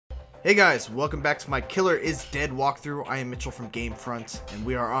Hey guys, welcome back to my Killer is Dead walkthrough. I am Mitchell from GameFront, and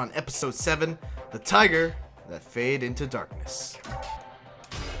we are on episode 7, The Tiger That Fade into Darkness.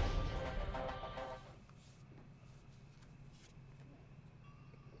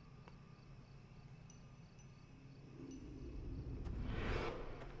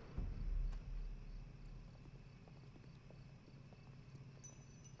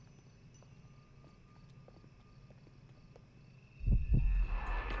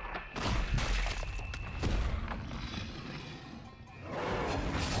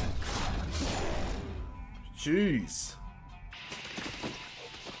 Jeez.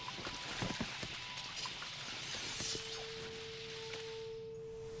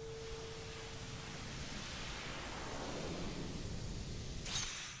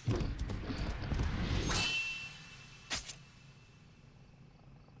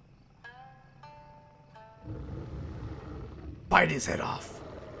 Bite his head off.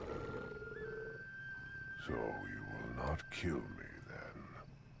 So you will not kill me then?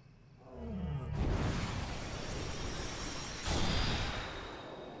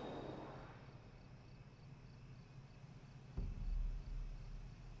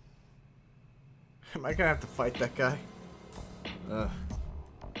 Am I gonna have to fight that guy?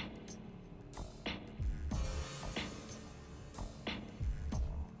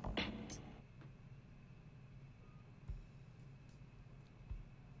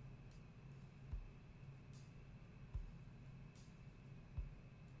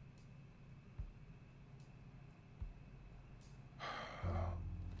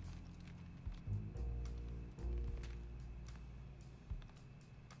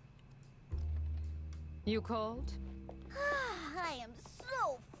 You called? I am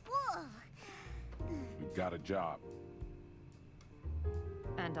so full. We've got a job.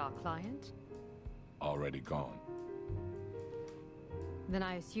 And our client? Already gone. Then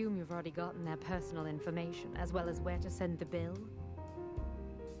I assume you've already gotten their personal information, as well as where to send the bill?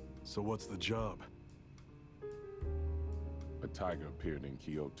 So what's the job? A tiger appeared in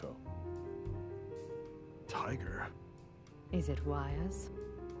Kyoto. Tiger? Is it wires?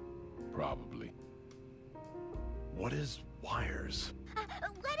 Probably. What is wires?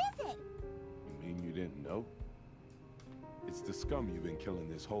 What is it? You mean you didn't know? It's the scum you've been killing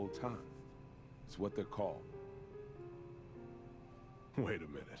this whole time. It's what they're called. Wait a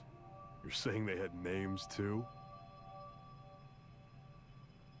minute. You're saying they had names too?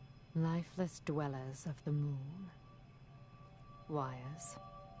 Lifeless dwellers of the moon. Wires.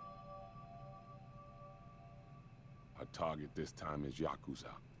 Our target this time is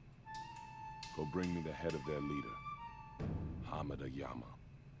Yakuza. Go bring me the head of their leader, Hamada Yama.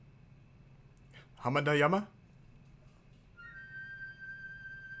 Hamada Yama?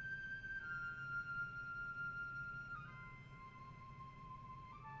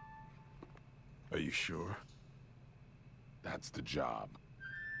 Are you sure? That's the job.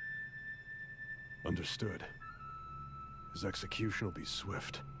 Understood. His execution will be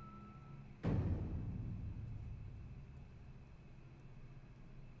swift.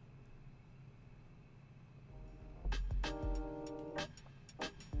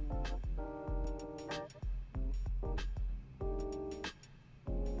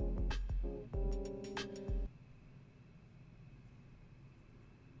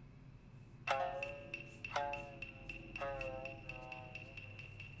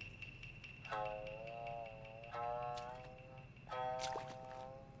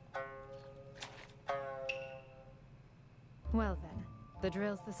 Well then, the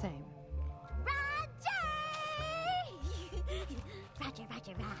drill's the same. Roger! Roger,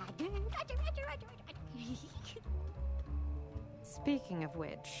 Roger, Roger, Roger, Roger, Roger. Speaking of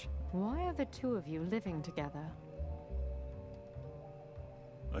which, why are the two of you living together?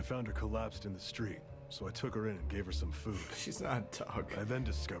 I found her collapsed in the street, so I took her in and gave her some food. She's not a dog. I then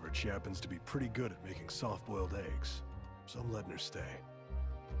discovered she happens to be pretty good at making soft-boiled eggs, so I'm letting her stay.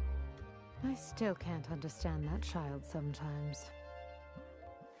 I still can't understand that child sometimes.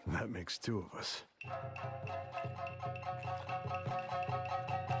 That makes two of us.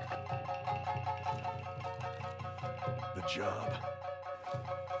 The job.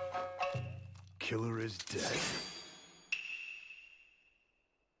 Killer is dead.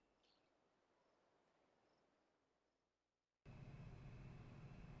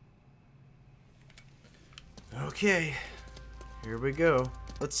 Okay, here we go.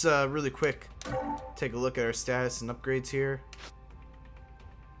 Let's really quick take a look at our status and upgrades here.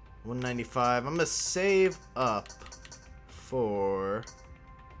 195. I'm gonna save up for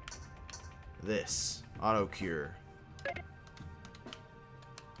this auto cure.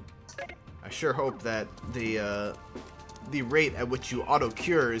 I sure hope that the the rate at which you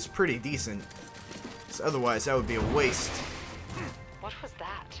auto-cure is pretty decent. So otherwise, that would be a waste. What was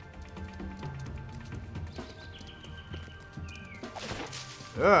that?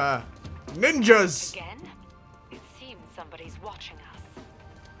 Ninjas! Again? It seems somebody's watching us.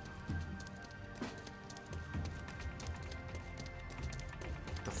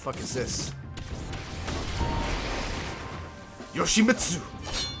 What the fuck is this? Yoshimitsu!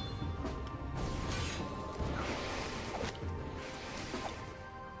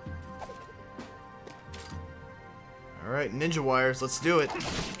 Alright, ninja wires, let's do it.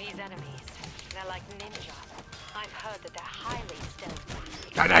 These enemies, they're like ninja. I've heard that they're highly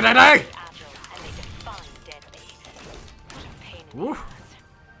stealthy, Die, die, die, die! agile, and they defy deadly. What a pain in the Woo. ass.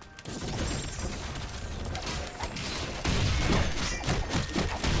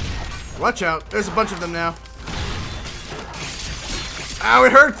 Watch out, there's a bunch of them now. Ow,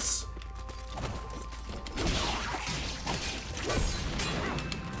 it hurts!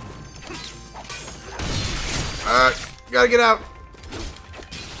 Gotta get out.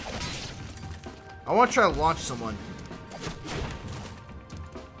 I want to try to launch someone.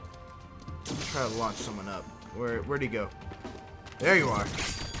 Try to launch someone up. Where'd he go? There you are.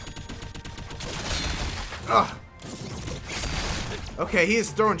 Ugh. Okay, he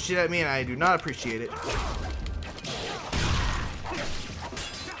is throwing shit at me and I do not appreciate it.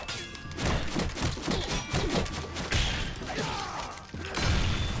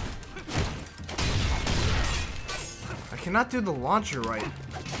 I cannot do the launcher right.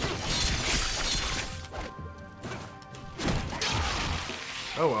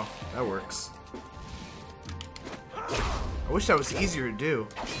 Oh well, that works. I wish that was easier to do.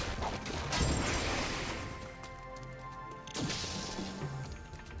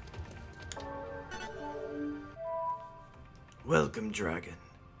 Welcome, dragon.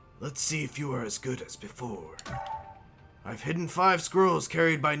 Let's see if you are as good as before. I've hidden 5 scrolls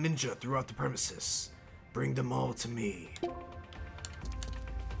carried by ninja throughout the premises. Bring them all to me.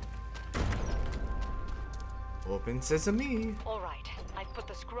 Open sesame. Alright, I've put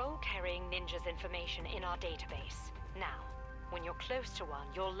the scroll-carrying ninja's information in our database. Now, when you're close to one,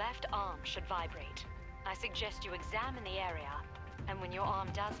 your left arm should vibrate. I suggest you examine the area, and when your arm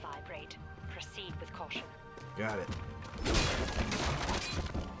does vibrate, proceed with caution. Got it.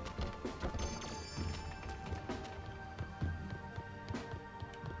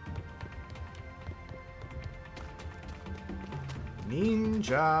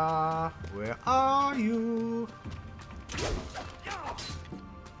 Ninja, where are you?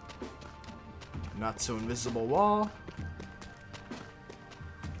 Not so invisible wall.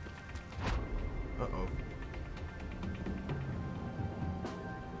 Uh-oh.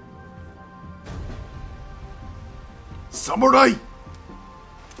 Samurai!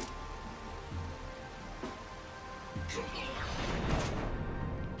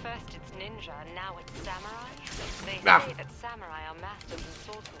 First it's ninja, and now it's samurai. They say Ah. that samurai are masters in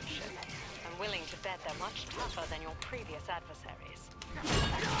swordsmanship, and willing to bet they're much tougher than your previous adversaries.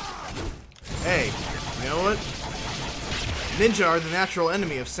 Hey, you know what? Ninja are the natural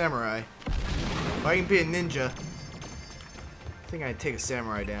enemy of samurai. If I can be a ninja, I think I'd take a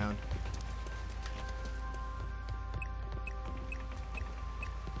samurai down.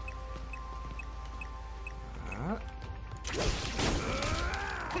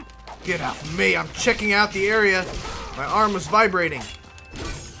 Get off of me, I'm checking out the area. My arm was vibrating.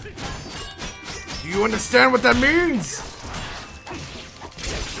 Do you understand what that means?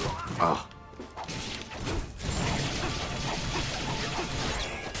 Oh.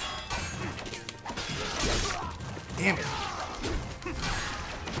 Damn it.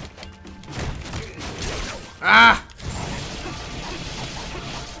 Ah!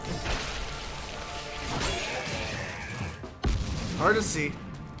 Hard to see.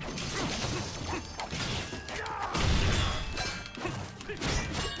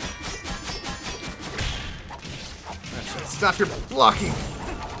 That's right. Stop your blocking.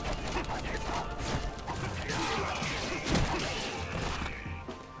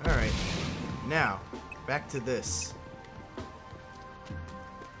 Alright. Now, back to this.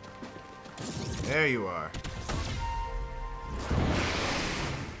 There you are.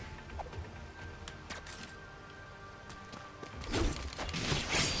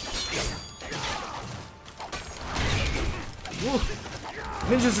 Woo.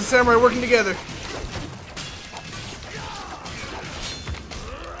 Ninjas and samurai working together.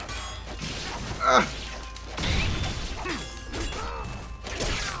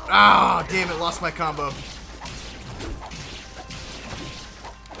 Ah, damn it, lost my combo.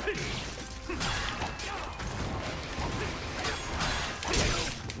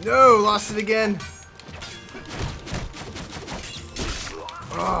 No, lost it again.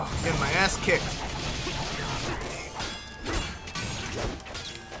 Oh, getting my ass kicked.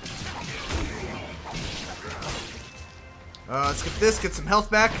 Let's get this, get some health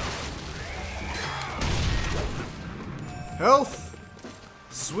back. Health!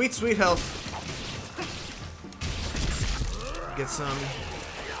 Sweet, sweet health. Get some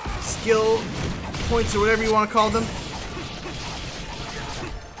skill points or whatever you want to call them.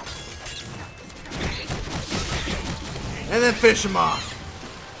 And then finish him off.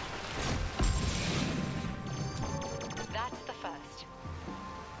 That's the first.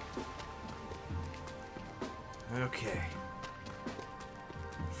 Okay.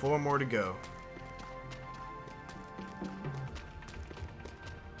 4 more to go.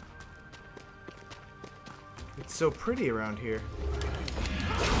 It's so pretty around here.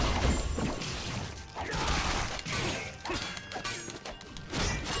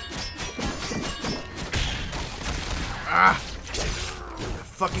 Ah! That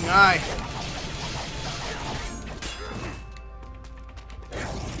fucking eye.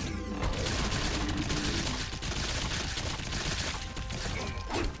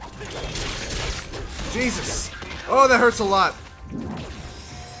 Jesus! Oh, that hurts a lot.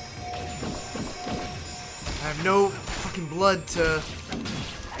 I have no fucking blood to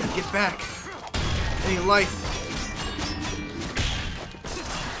get back any life.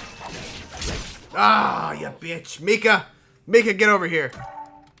 Ah, you bitch. Mika! Mika, get over here.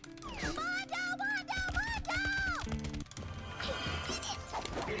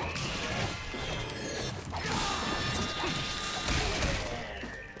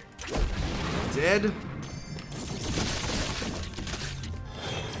 Dead?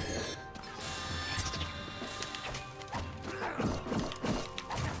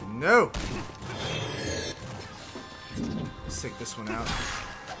 No! Let's take this one out.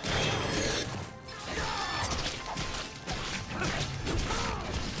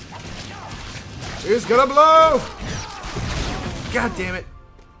 He's gonna blow! God damn it.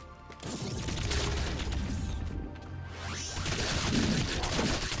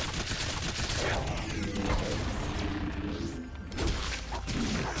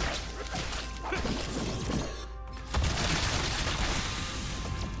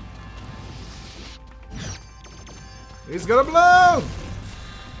 He's gonna blow!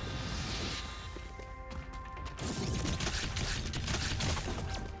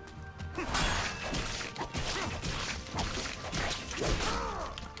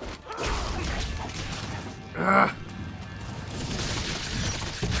 Ah.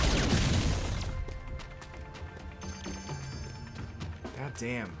 God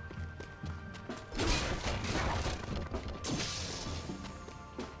damn.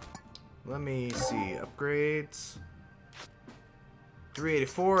 Let me see. Upgrades.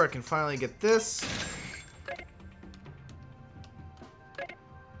 384. I can finally get this.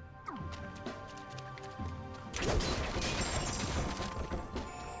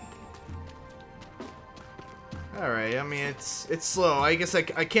 Alright, I mean, it's slow. I guess I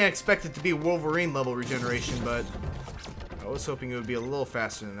can't expect it to be Wolverine level regeneration, but I was hoping it would be a little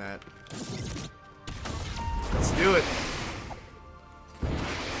faster than that. Let's do it.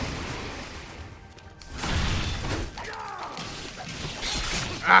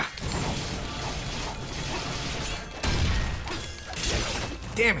 Ah!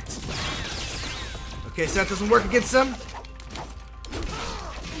 Damn it! Okay, so that doesn't work against them.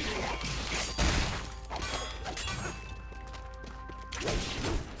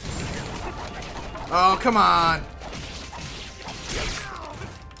 Oh, come on!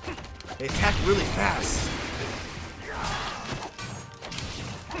 They attack really fast.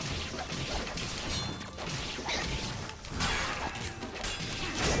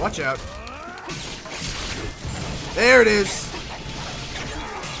 Watch out. There it is.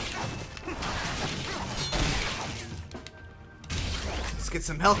 Let's get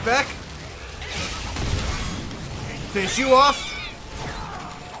some health back. Finish you off.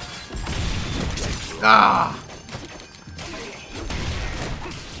 Ah!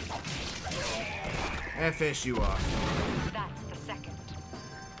 And finish you off. That's the second.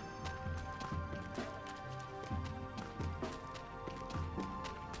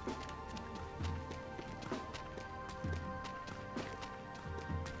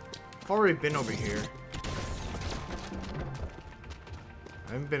 I've already been over here.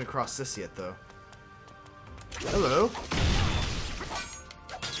 I haven't been across this yet, though. Hello.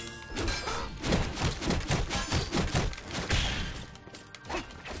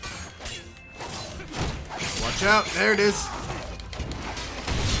 Watch out. There it is.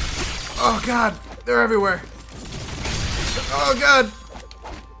 Oh, God. They're everywhere. Oh, God.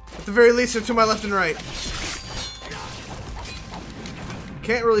 At the very least, they're to my left and right.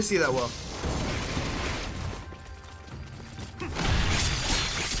 Can't really see that well.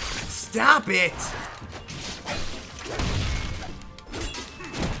 Stop it!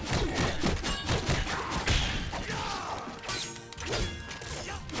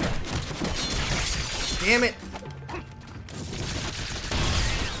 Damn it!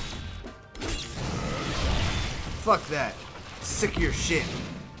 Fuck that. Sick of your shit.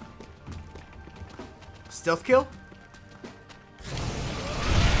 Stealth kill?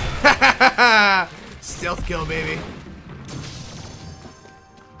 Stealth kill, baby.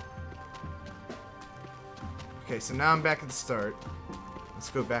 Okay, so now I'm back at the start. Let's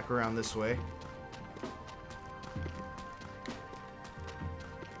go back around this way.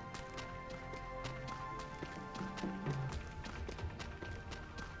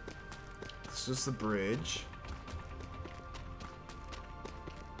 This is the bridge.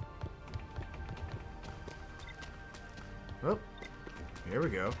 Oh, here we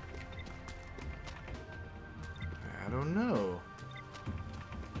go. I don't know.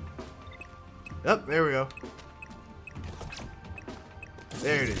 Oh, there we go.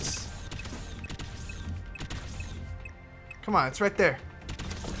 There it is. Come on, it's right there.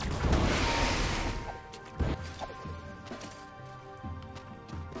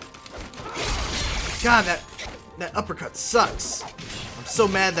 God, that uppercut sucks. I'm so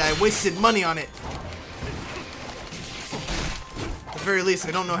mad that I wasted money on it. At the very least,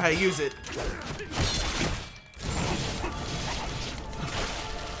 I don't know how to use it.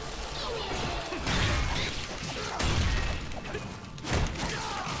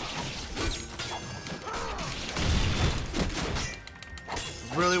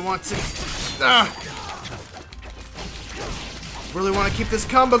 Really want to... Really want to keep this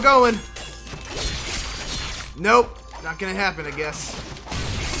combo going. Nope, not gonna happen, I guess.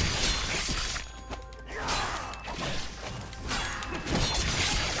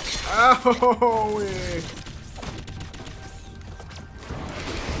 Oh,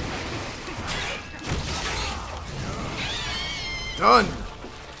 done.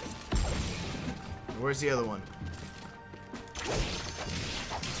 Where's the other one?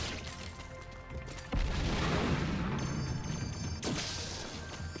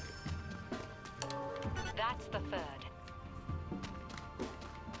 That's the third.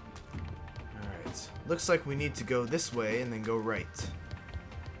 Alright, looks like we need to go this way and then go right.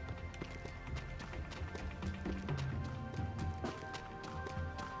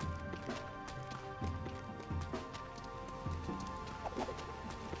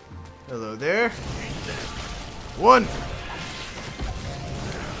 Hello there. 1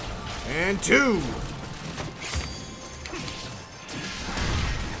 and 2.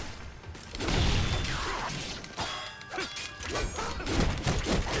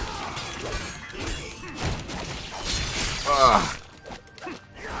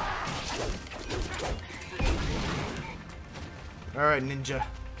 Alright, ninja.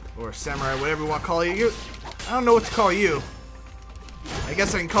 Or samurai, whatever you want to call you. I don't know what to call you. I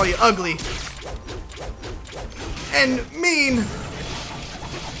guess I can call you ugly. And mean!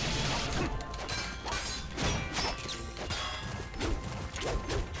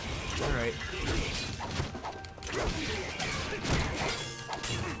 Alright.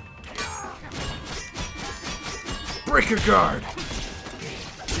 Breaker guard!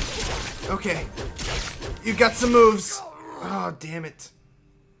 Okay. You got some moves. Oh, damn it.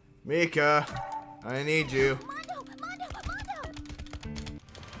 Mika, I need you.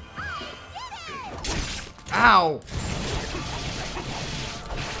 Ow!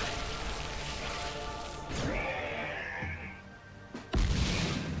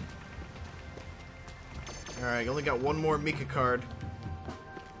 Alright, only got one more Mika card.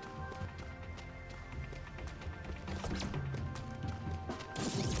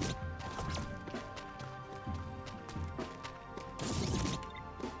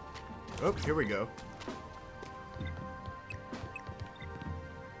 Oh, here we go.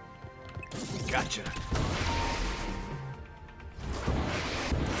 Gotcha.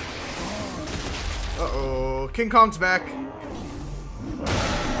 Uh-oh. King Kong's back.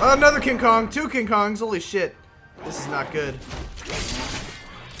 Another King Kong. 2 King Kongs. Holy shit. This is not good.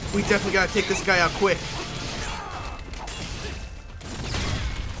 We definitely gotta take this guy out quick.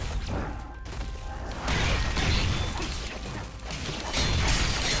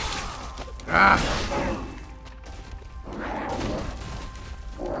 Ah!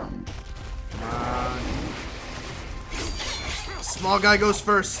 Come on. Small guy goes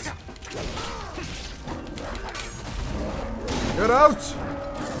first. Get out!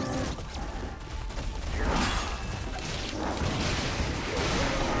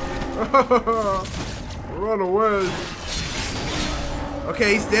 Run away.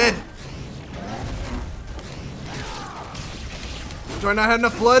 Okay, he's dead. Do I not have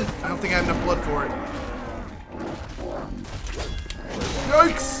enough blood? I don't think I have enough blood for it.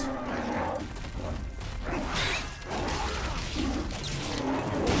 Yikes!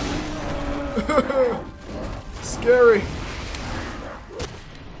 Scary.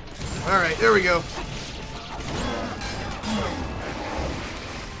 Alright, there we go.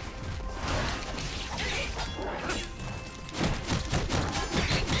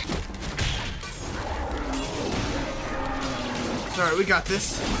 Alright, we got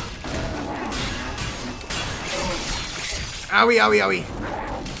this. Owie, owie, owie.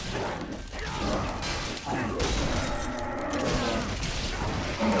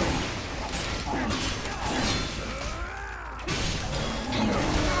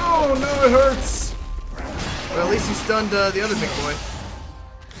 Oh no, it hurts. Well, at least he stunned the other big boy.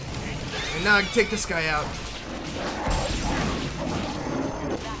 And now I can take this guy out.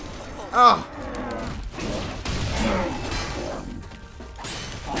 Oh.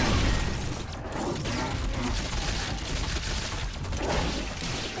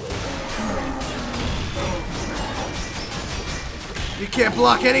 You can't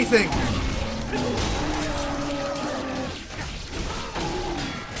block anything.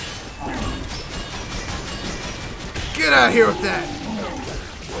 Get out of here with that.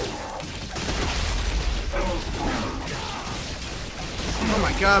 Oh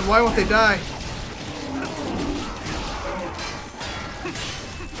my god, why won't they die?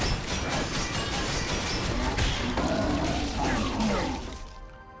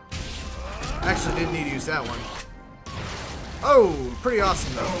 Actually, didn't need to use that one. Oh, pretty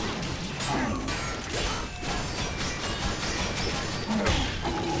awesome though.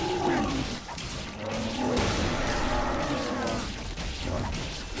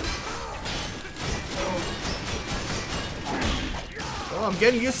 Well, I'm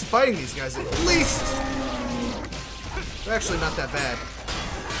getting used to fighting these guys at least. They're actually not that bad.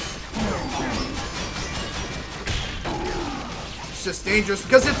 It's just dangerous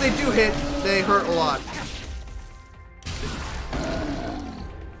because if they do hit, they hurt a lot.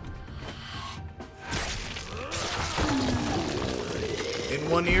 In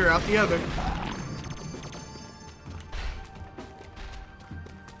one ear, out the other.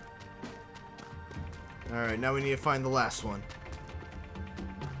 Alright, now we need to find the last one.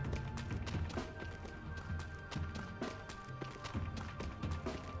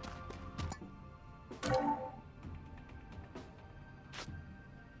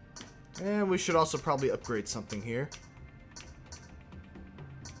 And we should also probably upgrade something here.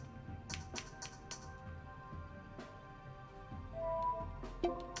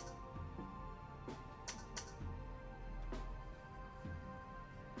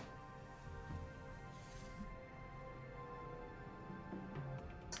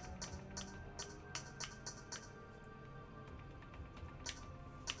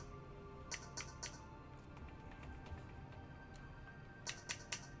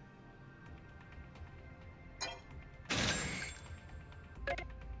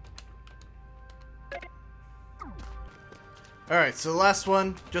 Alright, so the last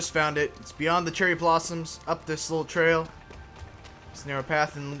one, just found it. It's beyond the cherry blossoms, up this little trail. This narrow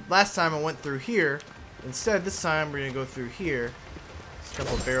path, and last time I went through here. Instead, this time we're going to go through here. There's a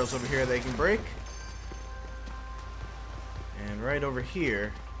couple of barrels over here that you can break. And right over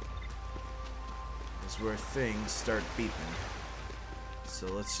here is where things start beeping. So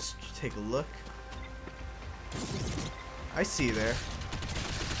let's just take a look. I see you there.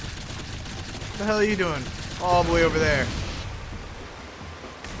 What the hell are you doing? All the way over there.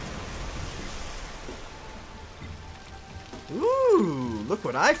 Ooh, look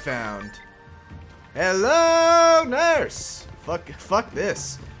what I found. Hello, nurse. Fuck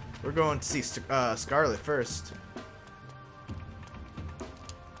this. We're going to see Scarlet first.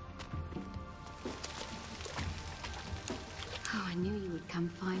 Oh, I knew you would come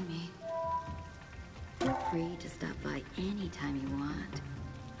find me. Feel free to stop by anytime you want.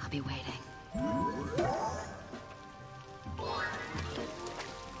 I'll be waiting.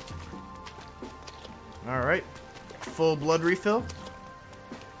 Alright. Full blood refill.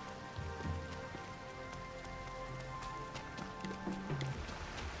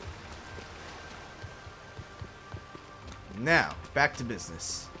 Now, back to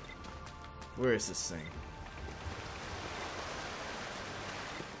business. Where is this thing?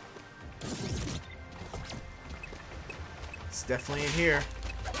 It's definitely in here.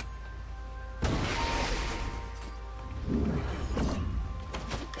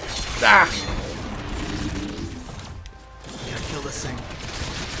 Ah! Gotta kill this thing.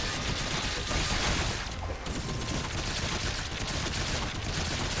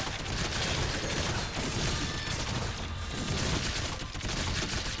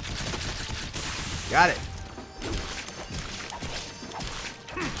 Got it.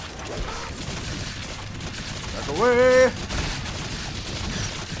 Back away.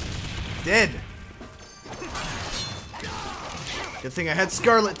 Dead. Good thing I had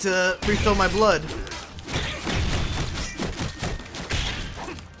Scarlet to refill my blood.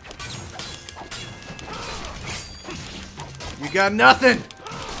 You got nothing.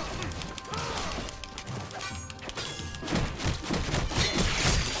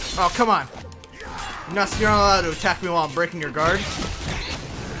 Oh, come on. You're not allowed to attack me while I'm breaking your guard.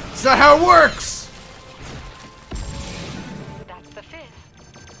 It's not how it works! That's the 5th.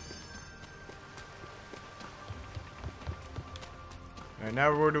 Alright,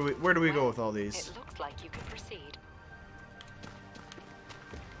 now where do we go with all these? It looks like you can proceed.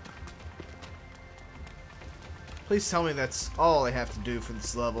 Please tell me that's all I have to do for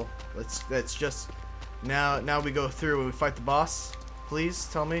this level. That's just now we go through and we fight the boss. Please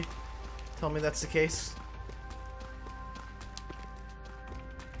tell me that's the case.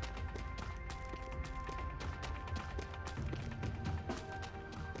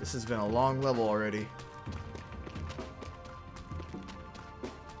 This has been a long level already.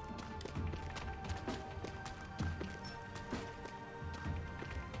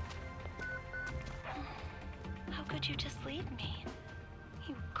 How could you just leave me?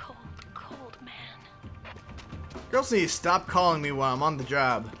 You cold, cold man. Girls need to stop calling me while I'm on the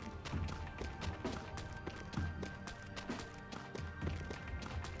job.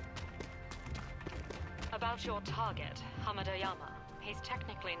 About your target, Hamadayama. He's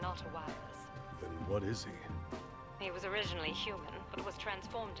technically not a wireless. Then what is he? He was originally human, but was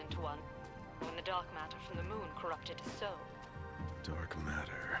transformed into one when the dark matter from the moon corrupted his soul. Dark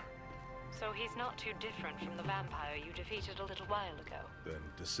matter. So he's not too different from the vampire you defeated a little while ago. Then,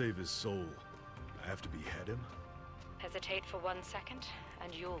 to save his soul, I have to behead him? Hesitate for 1 second,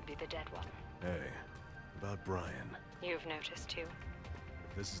 and you'll be the dead one. Hey, about Brian. You've noticed too.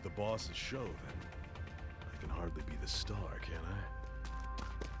 If this is the boss's show, then I can hardly be the star, can I?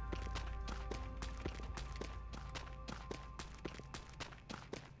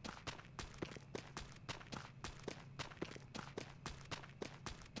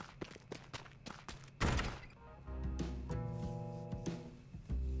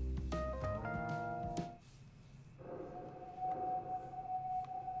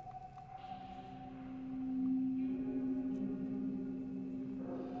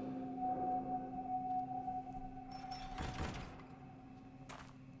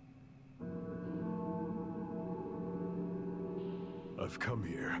 I've come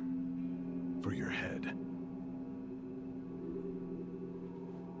here for your head.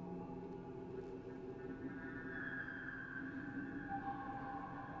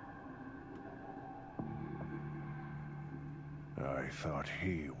 I thought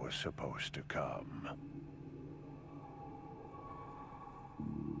he was supposed to come.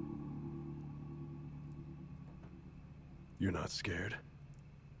 You're not scared?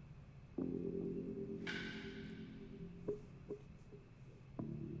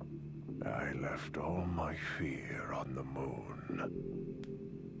 I left all my fear on the moon.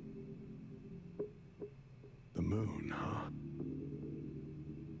 The moon, huh?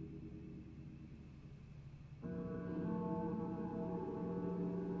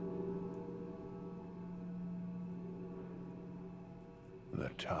 The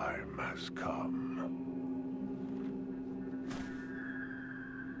time has come.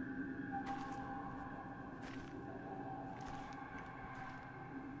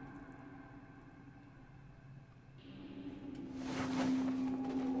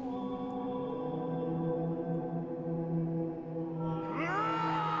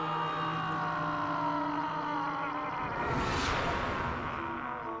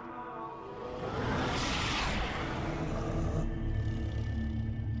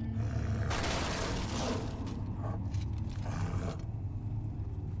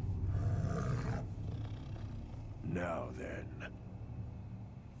 Now then,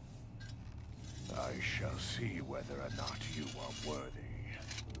 I shall see whether or not you are worthy.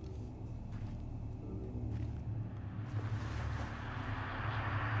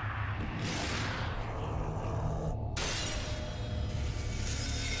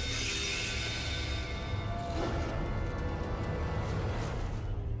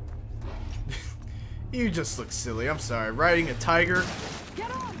 You just look silly. I'm sorry. Riding a tiger.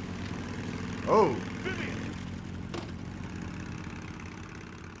 Oh.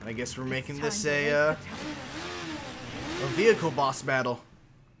 I guess we're making this a vehicle boss battle.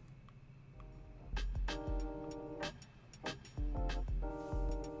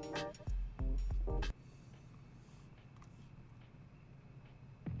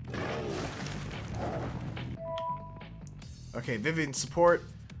 Okay, Vivian support.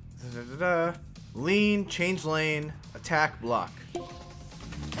 Lean, change lane, attack, block.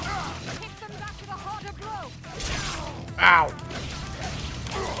 Ow!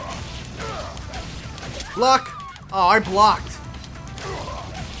 Block! Oh, I blocked.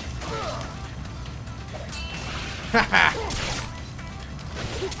 Haha!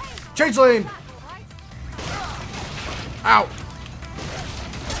 Change lane! Ow!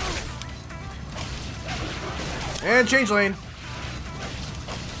 And change lane.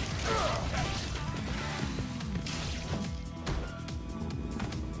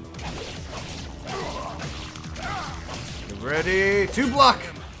 Get ready to block.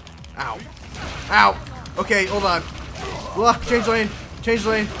 Ow. Ow. Okay, hold on. Block, change lane. Change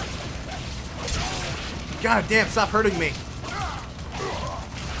lane. God damn, stop hurting me.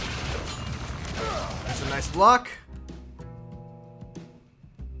 That's a nice block.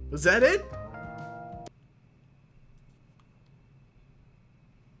 Was that it?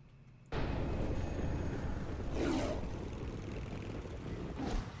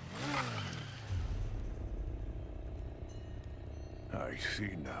 I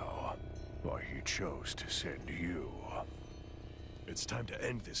see now why he chose to send you. It's time to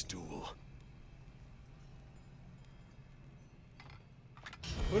end this duel.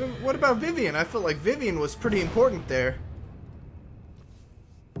 What about Vivian? I felt like Vivian was pretty important there.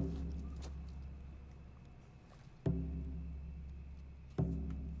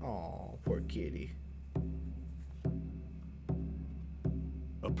 Oh, poor kitty.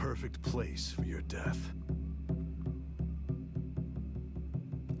 A perfect place for your death.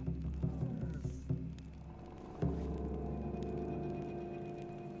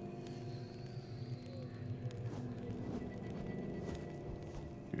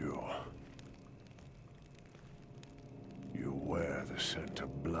 You wear the scent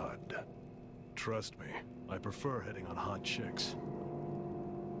of blood. Trust me, I prefer hitting on hot chicks.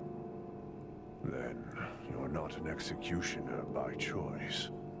 Then you're not an executioner by choice.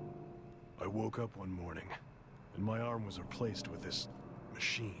 I woke up one morning, and my arm was replaced with this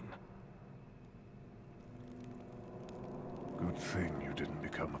machine. Good thing you didn't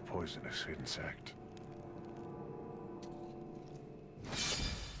become a poisonous insect.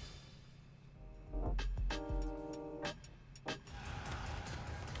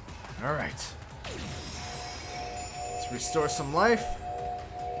 All right. Let's restore some life.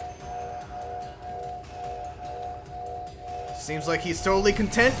 Seems like he's totally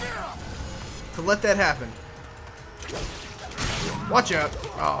content to let that happen. Watch out.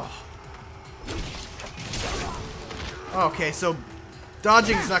 Oh. Okay, so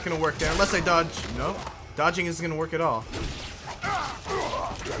dodging is not going to work there unless I dodge. No, dodging isn't going to work at all.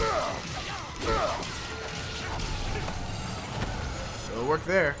 It'll work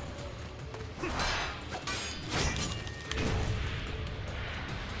there.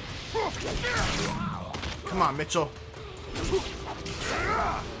 Come on, Mitchell.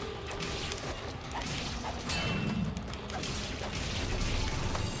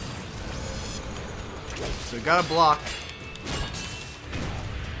 So we gotta block.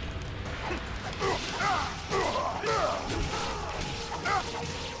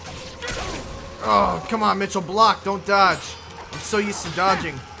 Oh, come on, Mitchell, block, don't dodge. I'm so used to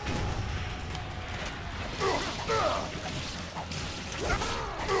dodging.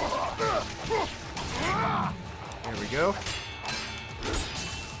 There we go.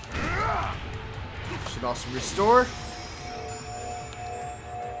 Should also restore.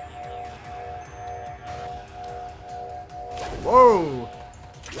 Whoa!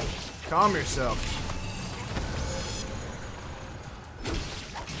 Calm yourself.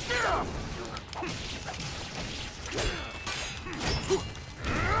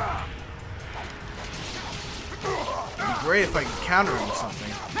 It'd be great if I could counter him or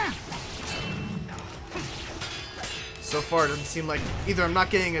something. So far, it doesn't seem like either I'm not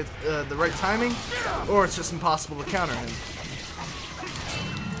getting the right timing, or it's just impossible to counter him.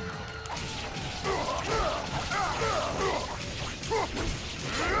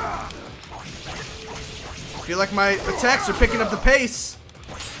 I feel like my attacks are picking up the pace.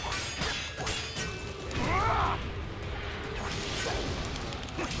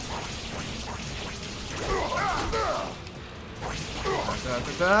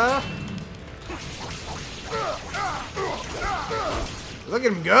 Look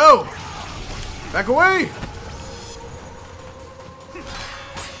at him go! Back away!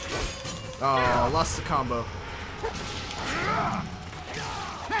 Oh, lost the combo.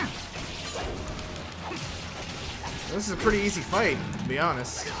 This is a pretty easy fight, to be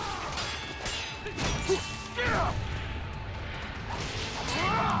honest.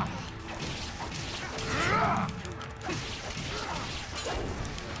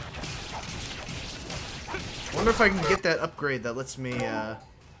 wonder if I can get that upgrade that lets me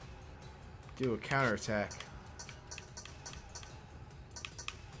do a counterattack.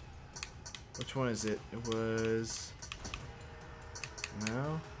 Which one is it? It was...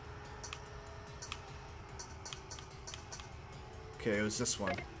 No? Okay, it was this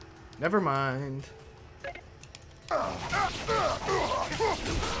one. Never mind.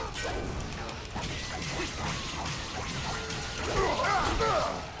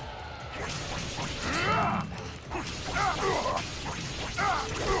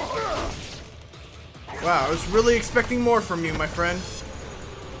 Wow, I was really expecting more from you, my friend.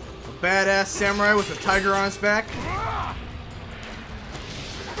 A badass samurai with a tiger on his back?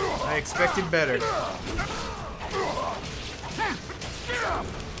 I expected better.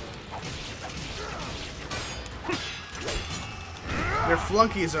 Their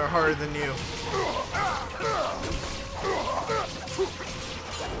flunkies are harder than you.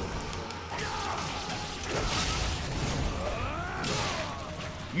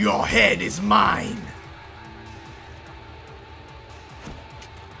 Your head is mine!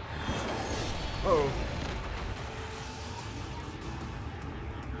 Uh-oh.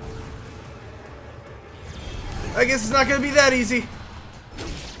 I guess it's not gonna be that easy.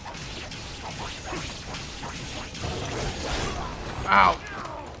 Ow.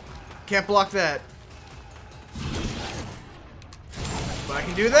 Can't block that. But I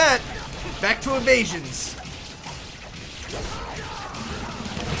can do that. Back to evasions.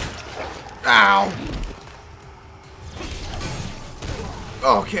 Ow.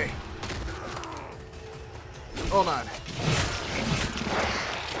 Okay. Hold on.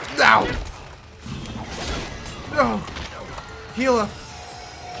 Ow. No. Heal up.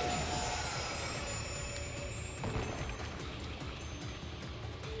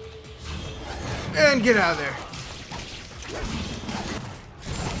 And get out of there.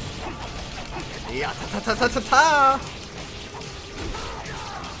 Yeah, ta ta ta ta ta.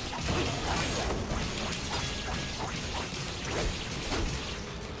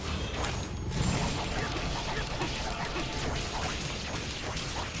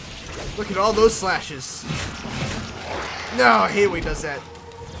 Look at all those slashes. No, I hate when he does that.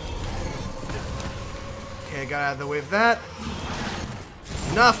 Okay, I got out of the way of that.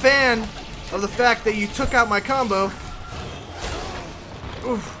 Not a fan of the fact that you took out my combo.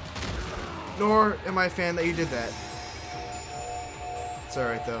 Oof. Nor am I a fan that you did that. It's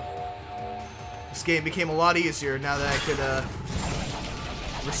alright though. This game became a lot easier now that I could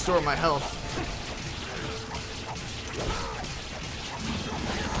restore my health.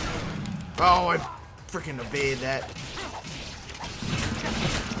 Oh, I freaking evaded that.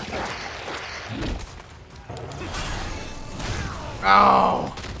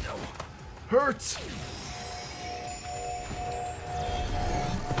 Oh! Hurts!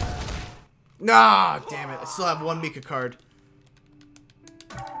 Nah, damn it. I still have one Mika card.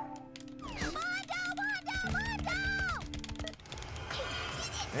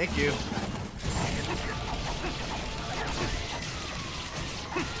 Thank you.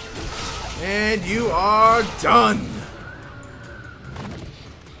 And you are done!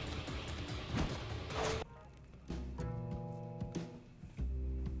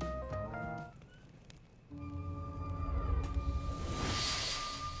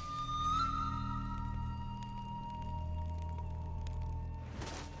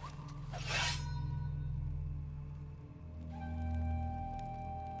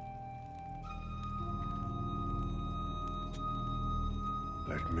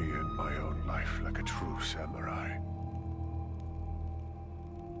 Let me end my own life like a true samurai.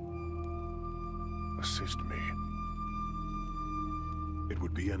 Assist me. It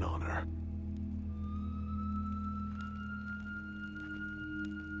would be an honor.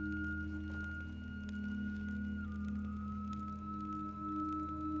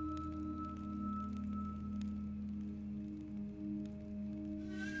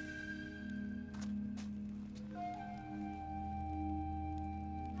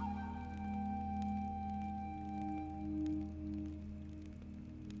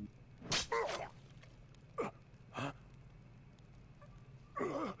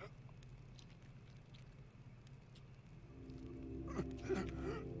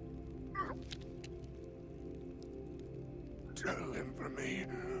 Tell him for me,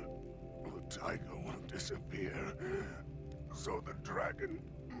 the tiger will disappear, so the dragon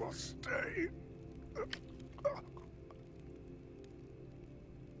must stay.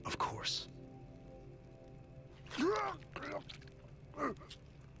 Of course.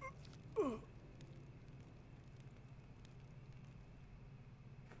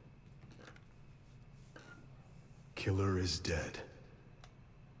 Killer is dead.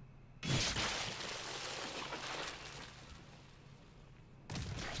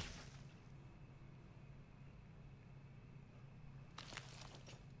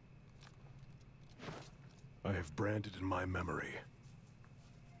 have branded in my memory.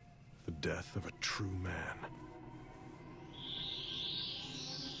 The death of a true man.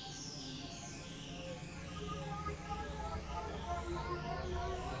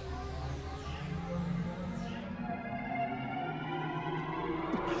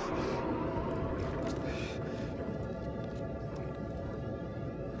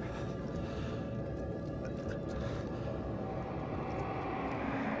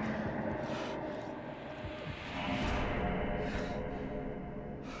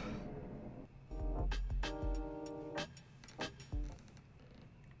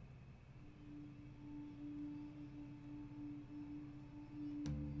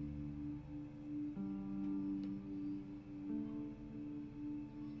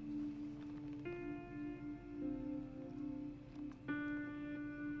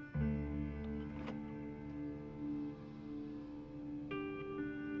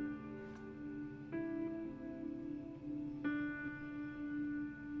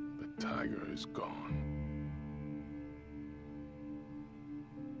 The tiger is gone.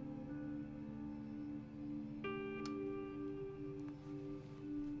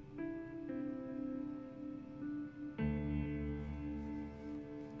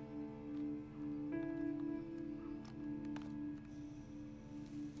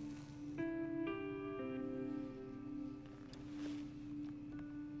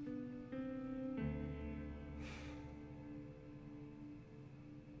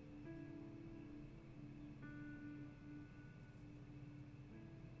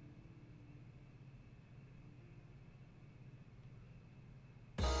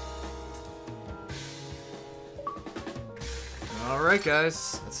 Alright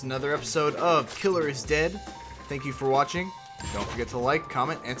guys, that's another episode of Killer is Dead. Thank you for watching. Don't forget to like,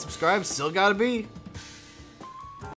 comment, and subscribe. Still gotta be.